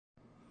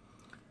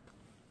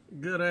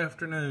Good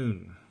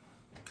afternoon.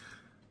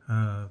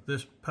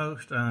 This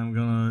post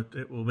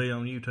it will be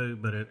on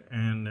YouTube,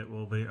 and it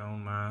will be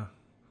on my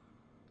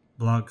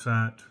blog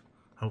site.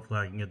 Hopefully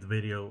I can get the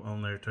video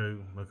on there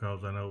too,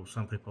 because I know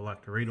some people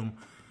like to read them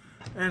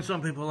and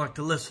some people like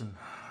to listen.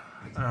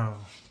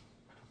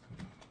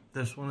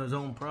 This one is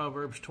on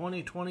Proverbs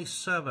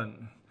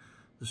 20:27.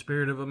 The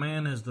spirit of a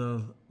man is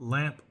the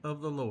lamp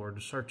of the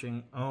Lord,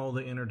 searching all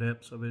the inner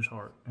depths of his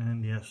heart.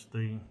 And yes,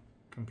 the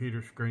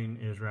computer screen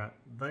is right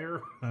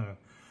there.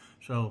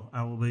 So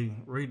I will be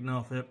reading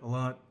off it a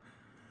lot.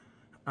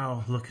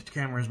 I'll look at the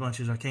camera as much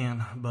as I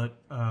can, but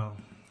I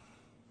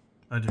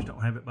just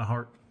don't have it by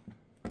heart.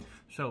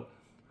 So,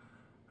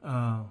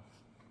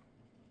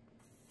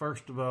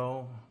 first of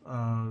all,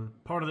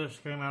 part of this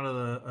came out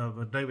of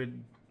a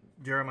David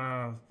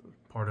Jeremiah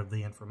part of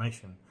the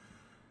information.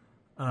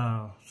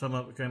 Some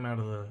of it came out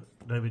of the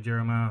David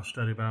Jeremiah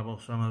Study Bible,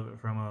 some of it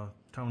from a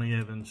Tony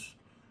Evans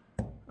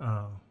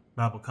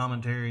Bible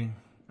commentary,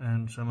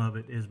 and some of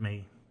it is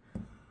me.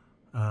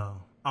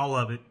 All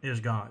of it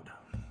is God.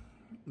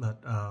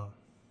 But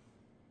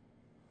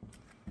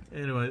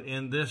anyway,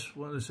 in this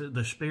one, it says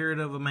the spirit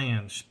of a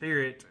man.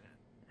 Spirit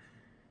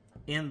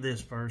in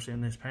this verse,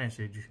 in this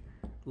passage,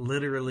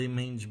 literally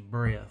means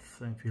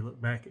breath. If you look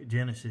back at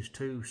Genesis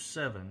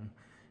 2:7,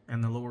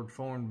 and the Lord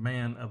formed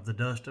man of the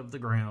dust of the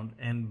ground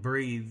and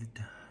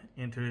breathed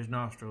into his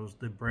nostrils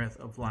the breath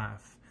of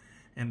life,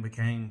 and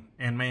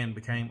man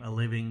became a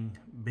living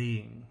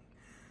being.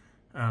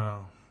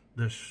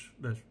 This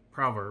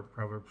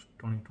Proverbs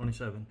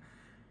 20:27,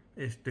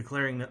 is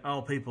declaring that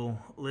all people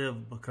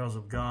live because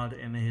of God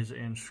and his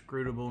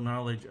inscrutable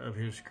knowledge of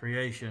his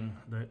creation.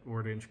 That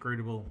word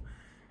inscrutable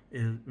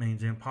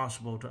means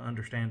impossible to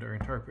understand or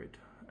interpret.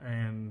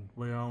 And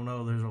we all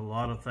know there's a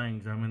lot of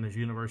things. I mean, this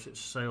universe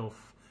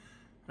itself.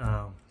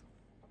 I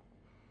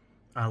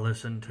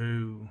listen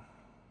to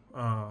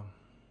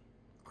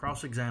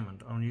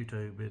Cross-Examined on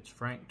YouTube. It's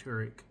Frank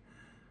Turek.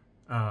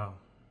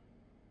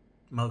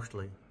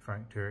 Mostly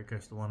Frank Turek.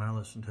 That's the one I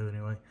listen to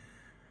anyway.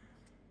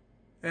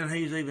 And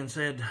he's even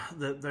said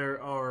that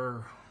there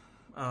are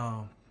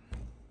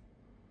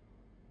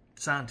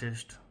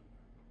scientists,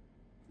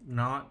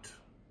 not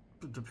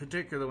the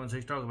particular ones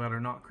he's talking about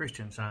are not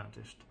Christian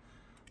scientists.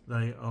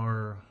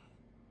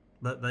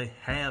 But they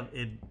have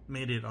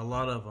admitted, a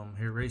lot of them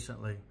here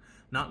recently,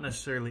 not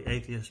necessarily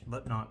atheists,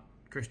 but not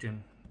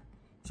Christian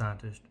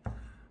scientists,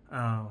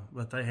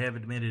 but they have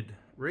admitted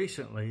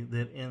recently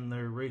that in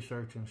their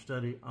research and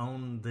study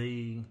on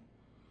the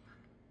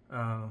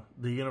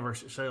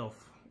universe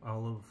itself,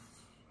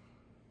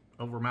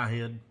 over my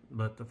head,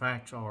 but the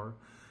facts are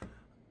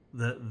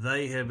that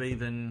they have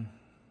even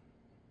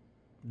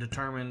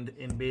determined,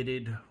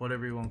 embedded,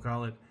 whatever you want to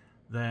call it,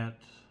 that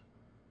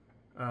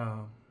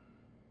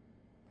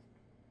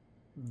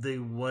the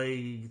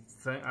way,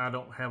 I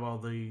don't have all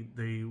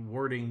the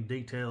wording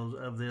details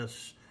of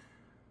this,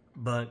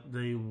 but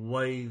the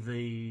way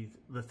the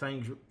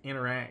things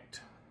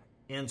interact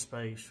in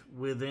space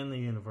within the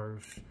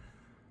universe,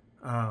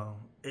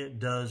 it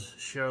does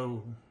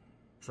show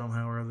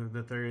somehow or other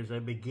that there is a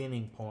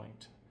beginning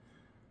point.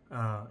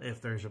 If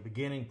there's a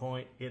beginning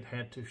point, it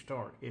had to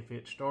start. If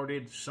it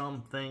started,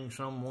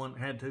 someone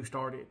had to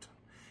start it.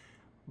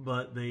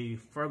 But the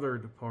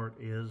further part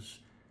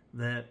is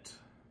that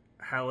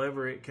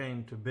however it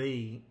came to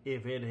be,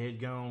 if it had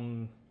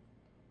gone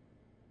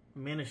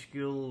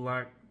minuscule,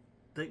 like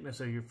thickness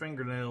of your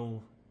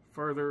fingernail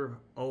further,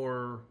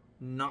 or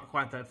not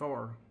quite that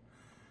far,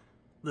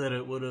 that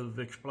it would have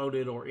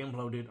exploded or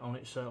imploded on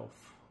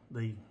itself,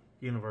 the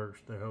universe,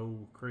 the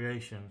whole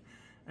creation.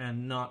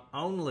 And not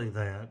only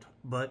that,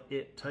 but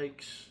it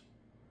takes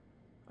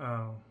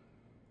a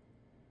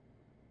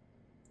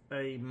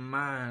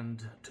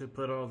mind to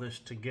put all this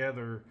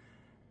together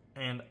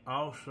and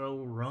also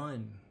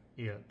run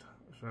it.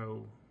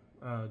 So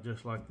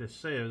just like this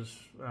says,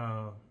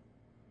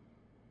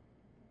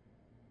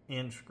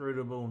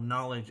 inscrutable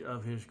knowledge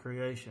of his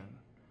creation,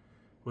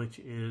 which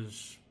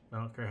is, I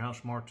don't care how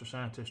smart the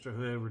scientist or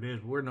whoever it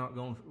is,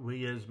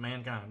 we as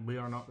mankind, we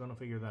are not going to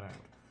figure that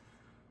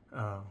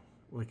out.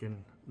 We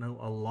can know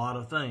a lot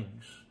of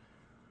things,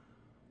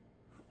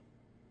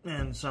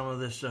 and some of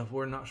this stuff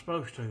we're not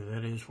supposed to.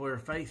 That is where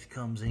faith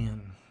comes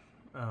in.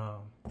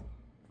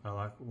 I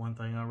like one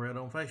thing I read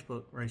on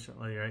Facebook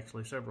recently,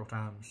 actually several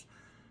times.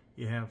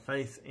 You have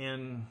faith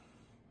in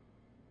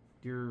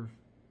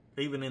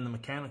even in the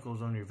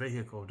mechanicals on your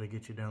vehicle to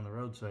get you down the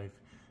road safe.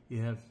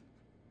 You have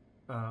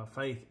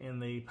faith in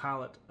the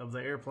pilot of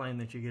the airplane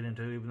that you get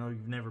into, even though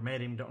you've never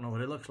met him, don't know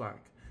what it looks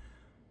like.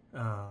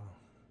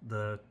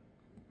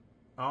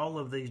 All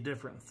of these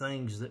different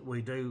things that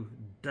we do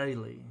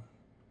daily,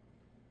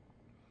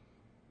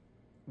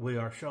 we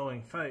are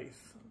showing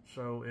faith.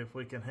 So if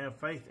we can have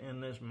faith in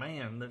this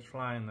man that's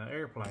flying the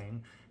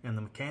airplane, and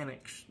the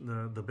mechanics,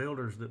 the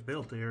builders that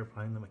built the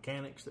airplane, the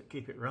mechanics that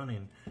keep it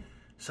running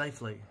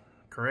safely,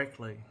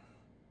 correctly,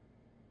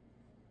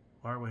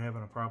 why are we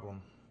having a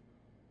problem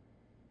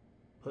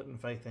putting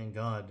faith in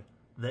God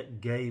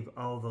that gave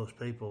all those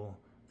people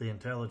the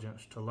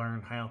intelligence to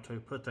learn how to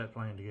put that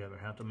plane together,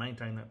 how to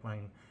maintain that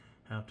plane,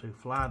 how to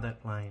fly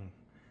that plane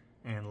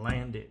and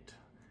land it,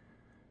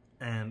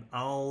 and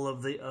all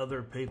of the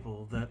other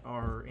people that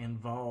are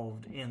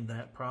involved in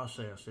that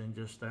process, in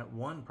just that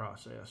one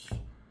process.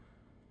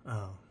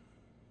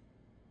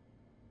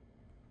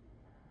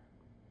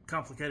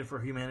 Complicated for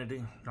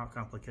humanity, not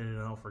complicated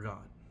at all for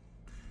God.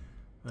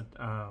 But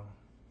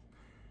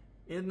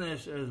in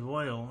this as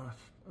well,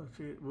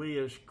 we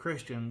as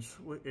Christians,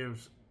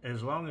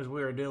 as long as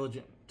we are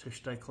diligent to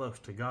stay close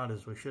to God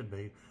as we should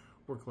be,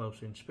 we're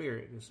close in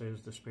spirit. It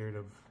says the spirit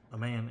of a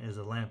man is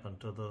a lamp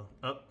unto the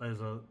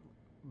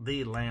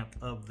lamp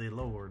of the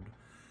Lord.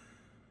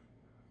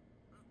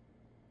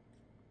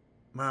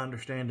 My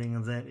understanding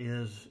of that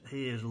is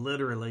He is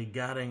literally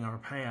guiding our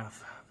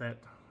path, that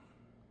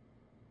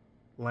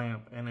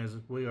lamp, and as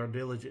we are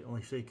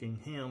diligently seeking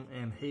Him,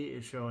 and He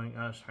is showing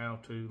us how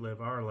to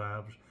live our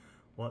lives,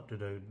 what to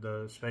do.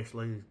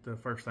 Especially the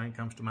first thing that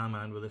comes to my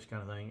mind with this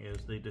kind of thing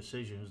is the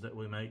decisions that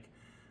we make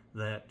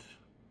that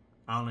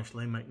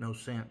honestly make no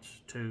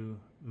sense to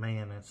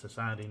man and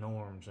society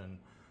norms, and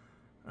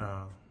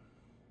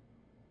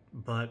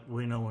but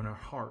we know in our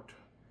heart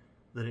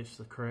that it's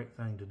the correct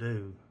thing to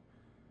do.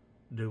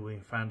 Do we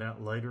find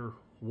out later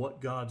what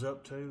God's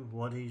up to,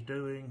 what He's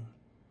doing,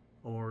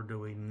 or do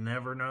we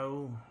never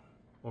know,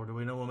 or do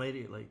we know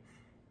immediately?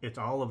 It's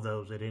all of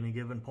those at any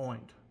given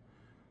point.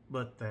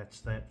 But that's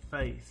that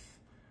faith.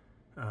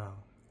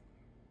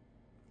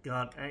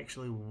 God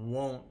actually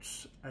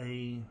wants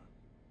a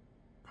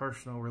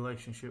personal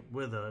relationship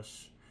with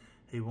us.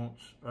 He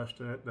wants us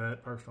to have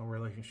that personal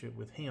relationship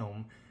with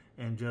Him.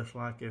 And just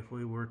like if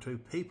we were two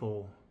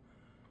people,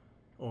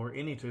 or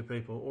any two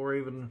people, or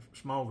even a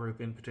small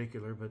group in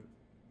particular, but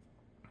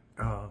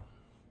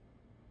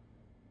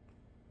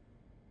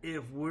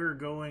if we're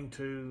going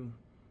to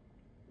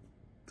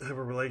have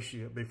a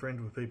relationship, be friends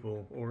with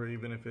people, or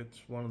even if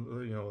it's one of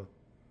the,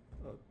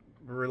 a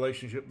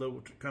relationship that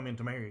will come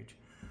into marriage,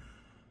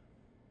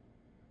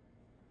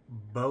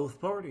 both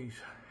parties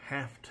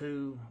have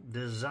to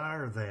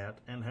desire that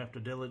and have to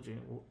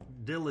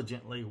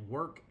diligently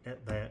work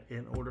at that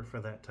in order for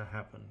that to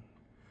happen.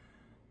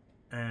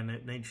 And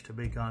it needs to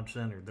be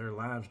God-centered. Their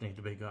lives need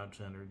to be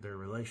God-centered. Their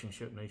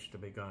relationship needs to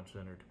be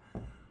God-centered.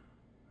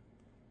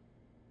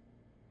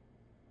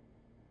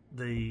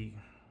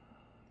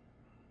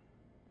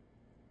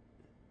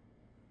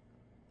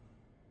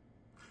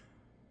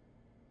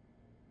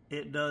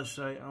 It does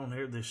say on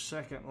here, the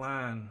second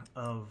line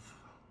of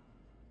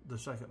the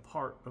second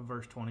part of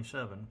verse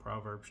 27,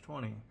 Proverbs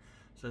 20,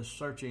 says,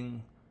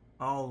 searching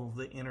all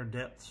the inner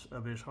depths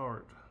of his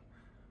heart.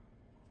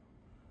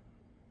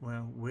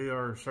 Well, we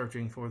are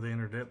searching for the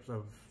inner depths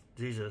of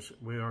Jesus.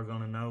 We are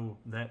going to know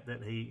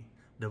that He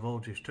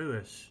divulges to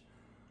us.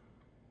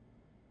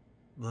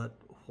 But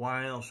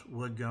why else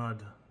would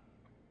God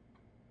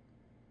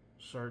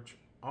search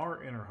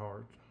our inner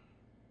heart?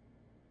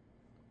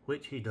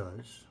 Which He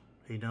does.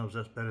 He knows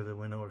us better than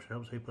we know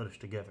ourselves. He put us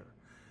together.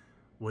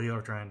 We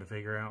are trying to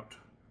figure out,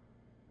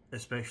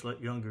 especially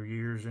at younger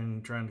years,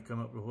 and trying to come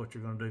up with what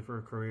you're going to do for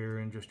a career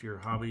and just your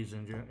hobbies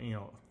and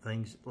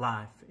things,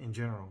 life in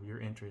general, your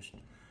interest.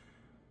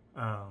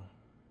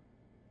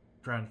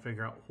 Trying to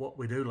figure out what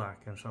we do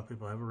like, and some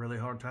people have a really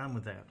hard time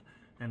with that.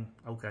 And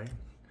okay,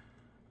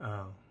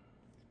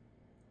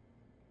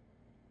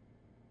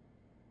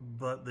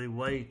 but the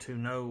way to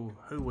know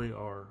who we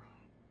are,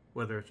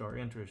 whether it's our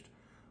interest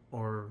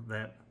or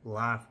that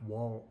life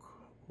walk,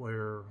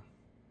 where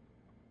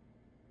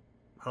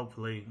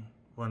hopefully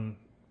when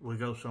I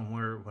go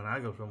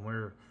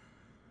somewhere,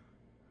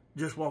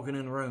 just walking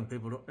in the room,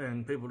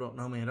 people don't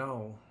know me at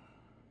all,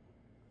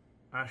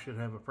 I should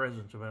have a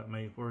presence about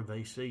me where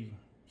they see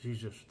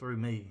Jesus through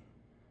me.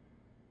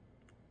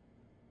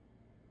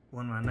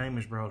 When my name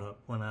is brought up,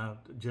 when I'm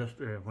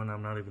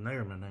not even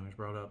there, my name is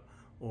brought up,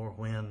 or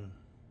when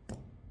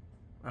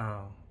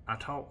I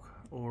talk,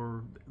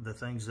 or the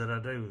things that I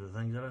do, the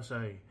things that I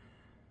say,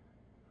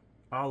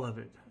 all of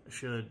it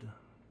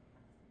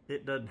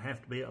doesn't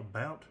have to be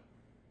about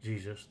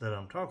Jesus that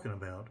I'm talking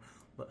about,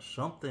 but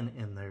something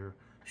in there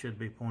should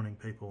be pointing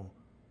people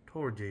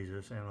toward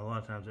Jesus. And a lot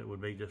of times it would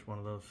be just one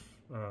of those,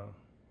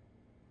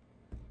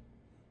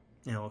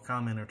 a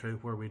comment or two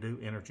where we do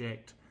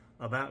interject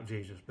about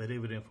Jesus. But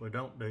even if we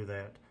don't do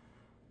that,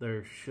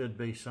 there should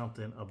be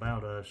something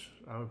about us.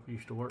 I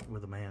used to work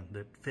with a man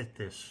that fit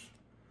this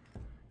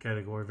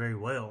category very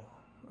well.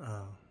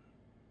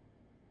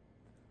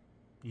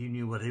 You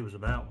knew what he was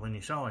about when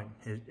you saw him.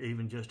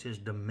 Even just his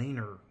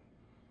demeanor,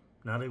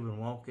 not even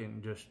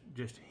walking,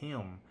 just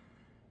him,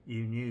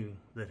 you knew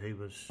that he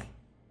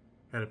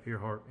had a pure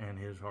heart, and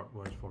his heart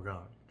was for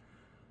God.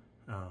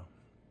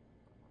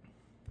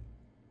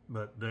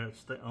 But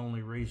that's the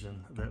only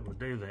reason that would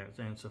do that.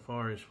 And so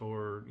far as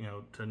for,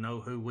 to know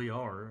who we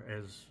are,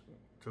 as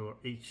to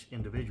each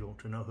individual,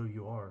 to know who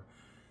you are,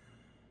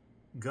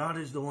 God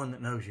is the one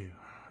that knows you.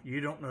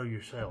 You don't know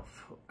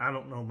yourself. I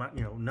don't know,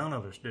 none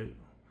of us do.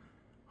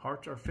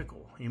 Hearts are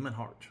fickle. Human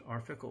hearts are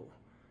fickle.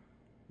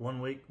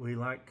 One week we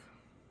like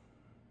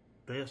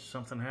this,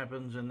 something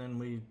happens, and then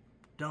we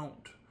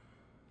don't.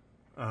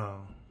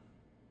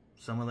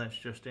 Some of that's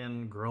just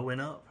in growing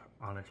up,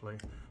 honestly,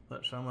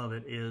 but some of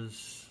it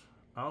is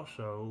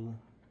also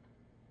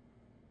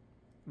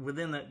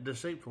within that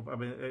deceitful. I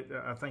mean,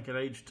 I think it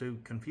aids to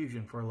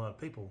confusion for a lot of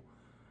people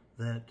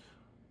that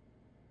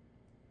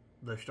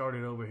they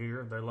started over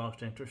here, they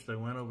lost interest, they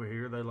went over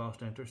here, they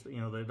lost interest.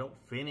 You know, they don't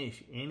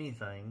finish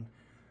anything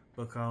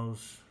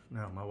because,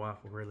 now my wife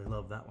will really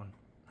love that one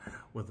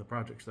with the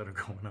projects that are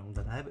going on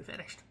that I haven't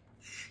finished.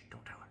 Shh,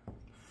 don't tell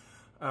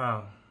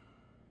her.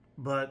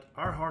 But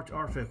our hearts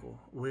are fickle.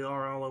 We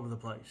are all over the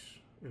place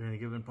at any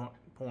given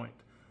point.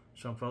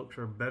 Some folks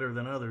are better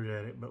than others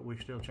at it, but we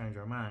still change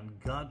our mind.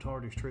 God's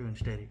heart is true and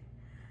steady.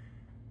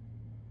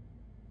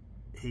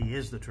 He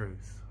is the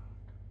truth.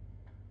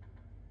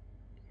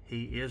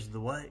 He is the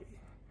way.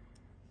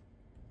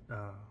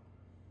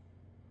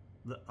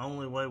 The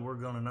only way we're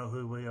going to know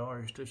who we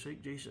are is to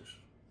seek Jesus.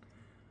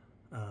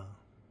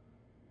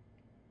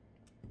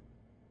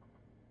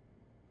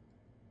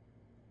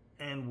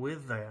 And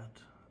with that,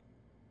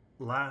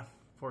 life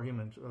for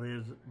humans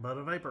is but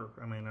a vapor.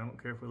 I mean, I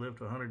don't care if we live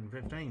to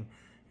 115.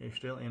 It's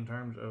still in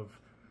terms of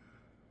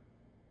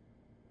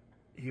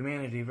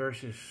humanity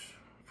versus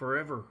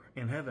forever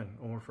in heaven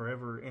or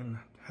forever in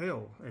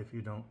hell if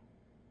you don't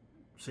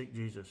seek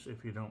Jesus,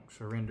 if you don't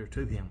surrender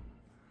to Him.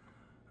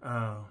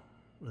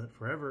 But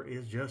forever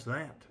is just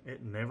that.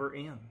 It never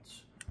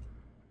ends.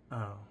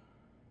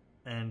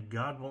 And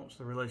God wants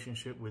the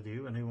relationship with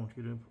you, and He wants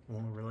you to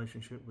want a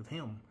relationship with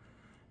Him.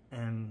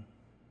 And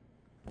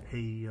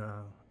He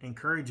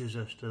encourages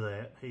us to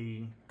that.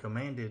 He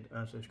commanded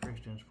us as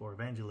Christians for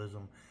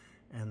evangelism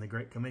and the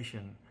Great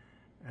Commission,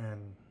 and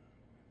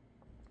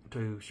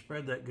to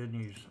spread that good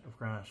news of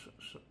Christ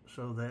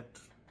so that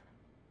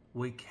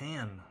we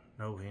can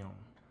know Him.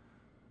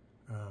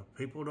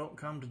 People don't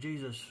come to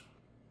Jesus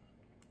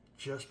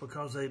just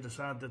because they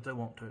decide that they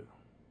want to.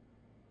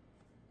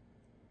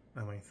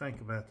 I mean, think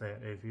about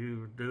that. If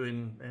you're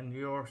doing, and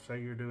you are,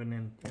 say you're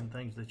doing in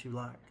things that you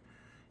like,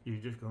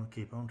 you're just going to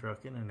keep on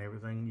trucking and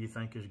everything you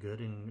think is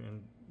good,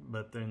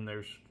 but then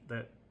there's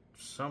that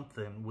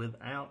something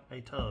without a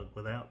tug,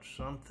 without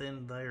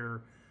something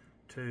there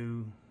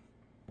to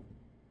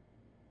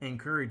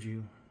encourage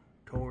you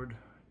toward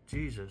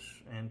Jesus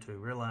and to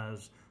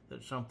realize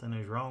that something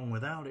is wrong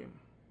without Him.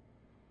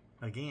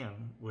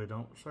 Again, we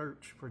don't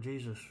search for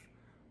Jesus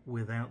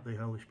without the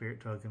Holy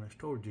Spirit tugging us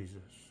toward Jesus.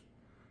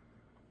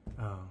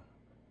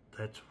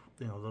 That's,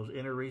 those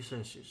inner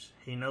recesses.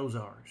 He knows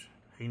ours.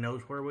 He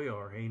knows where we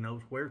are. He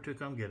knows where to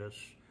come get us.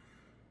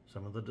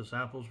 Some of the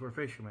disciples were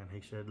fishermen.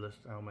 He said,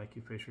 I'll make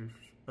you fishers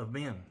of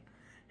men.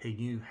 He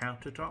knew how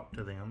to talk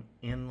to them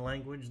in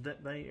language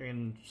that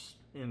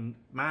in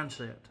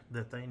mindset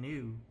that they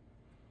knew.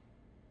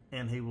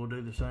 And He will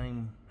do the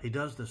same. He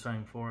does the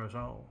same for us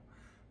all.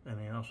 And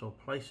He also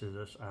places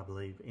us, I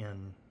believe,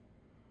 in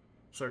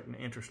certain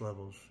interest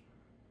levels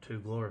to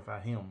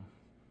glorify Him.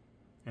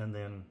 And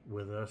then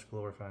with us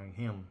glorifying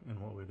Him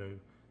in what we do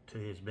to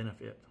His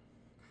benefit.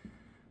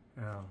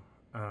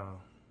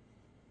 Now,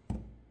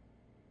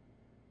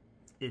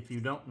 if you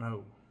don't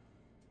know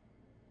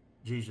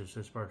Jesus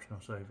as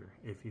personal Savior,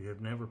 if you have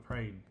never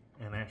prayed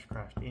and asked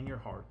Christ in your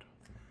heart,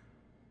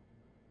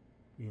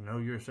 you know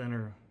you're a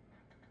sinner,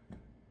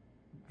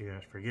 you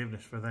ask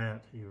forgiveness for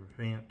that, you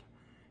repent,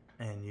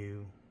 and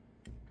you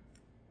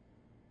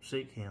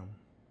seek Him,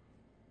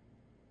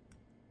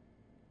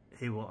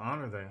 He will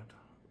honor that.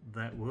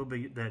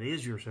 That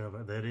is your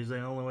salvation. That is the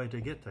only way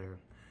to get there.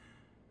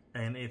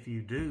 And if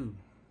you do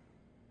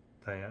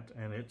that,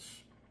 and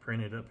it's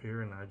printed up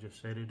here, and I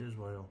just said it as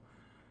well,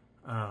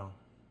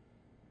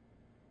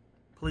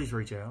 please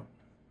reach out.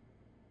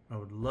 I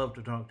would love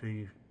to talk to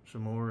you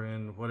some more,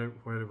 and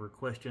whatever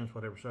questions,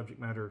 whatever subject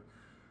matter,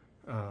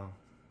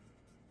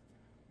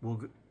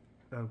 we'll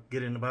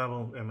get in the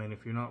Bible. I mean,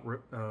 if you're not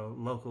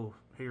local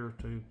here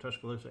to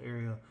Tuscaloosa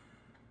area,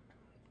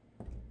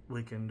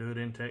 we can do it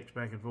in text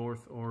back and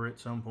forth, or at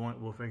some point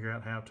we'll figure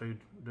out how to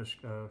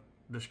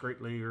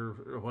discreetly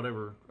or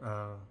whatever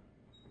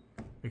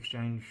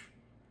exchange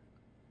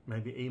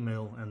maybe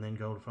email and then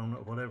go to phone,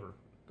 whatever.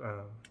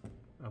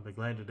 I'll be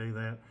glad to do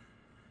that.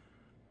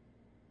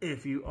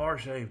 If you are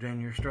saved and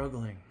you're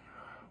struggling,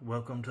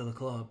 welcome to the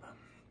club.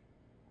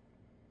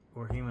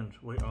 We're humans,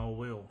 we all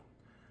will.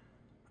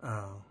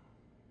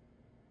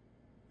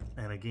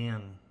 And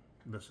again,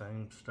 the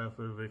same stuff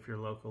of if you're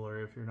local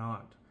or if you're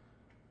not.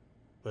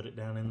 Put it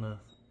down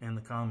in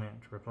the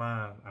comments.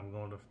 Reply. I'm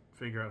going to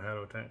figure out how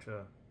to attach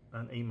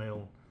an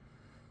email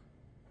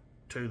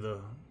to the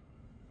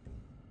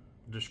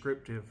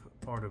descriptive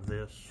part of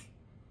this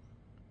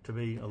to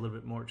be a little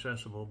bit more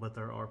accessible, but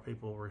there are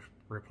people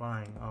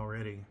replying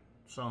already,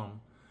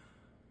 some,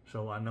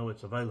 so I know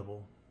it's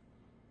available.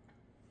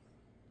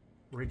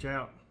 Reach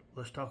out.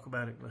 Let's talk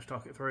about it. Let's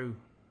talk it through.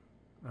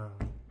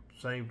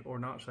 Saved or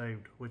not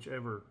saved,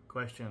 whichever.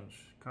 Questions,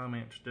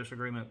 comments,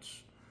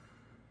 disagreements,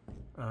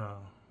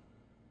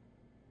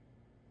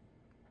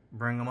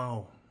 bring them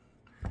all.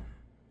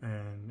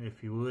 And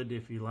if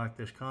you like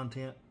this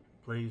content,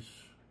 please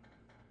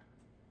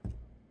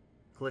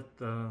click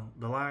the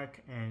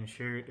like and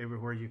share it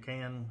everywhere you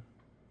can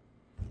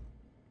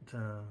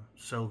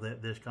so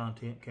that this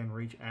content can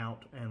reach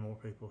out and more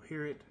people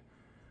hear it,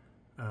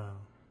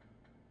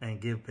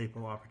 and give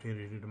people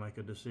opportunity to make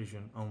a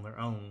decision on their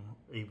own,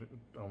 even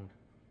on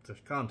this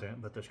content.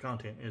 But this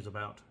content is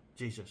about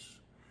Jesus.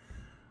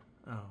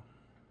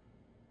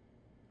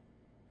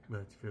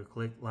 But if you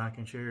click like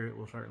and share, it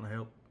will certainly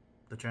help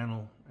the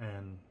channel.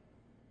 And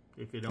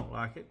if you don't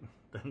like it,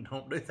 then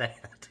don't do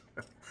that.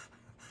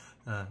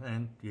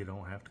 And you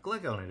don't have to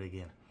click on it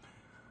again.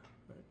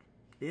 But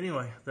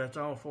anyway, that's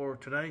all for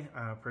today.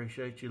 I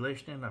appreciate you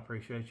listening. I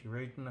appreciate you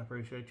reading. I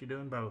appreciate you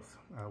doing both.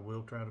 I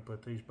will try to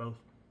put these both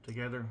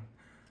together.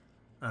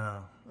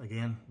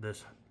 Again,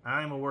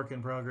 I am a work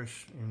in progress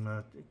in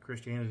my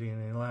Christianity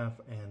and in life,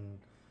 and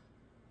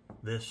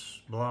this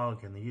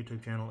blog and the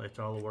YouTube channel, it's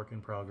all a work in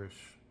progress.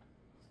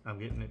 I'm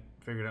getting it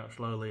figured out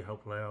slowly.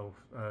 Hopefully I'll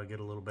get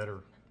a little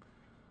better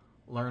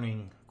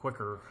learning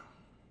quicker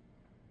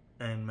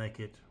and make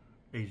it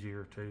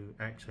easier to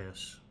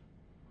access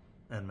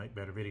and make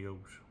better videos.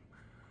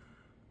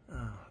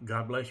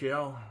 God bless you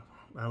all.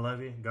 I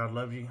love you. God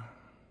loves you.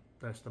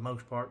 That's the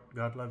most part.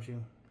 God loves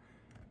you.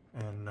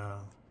 And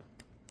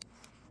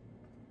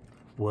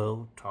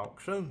we'll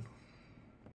talk soon.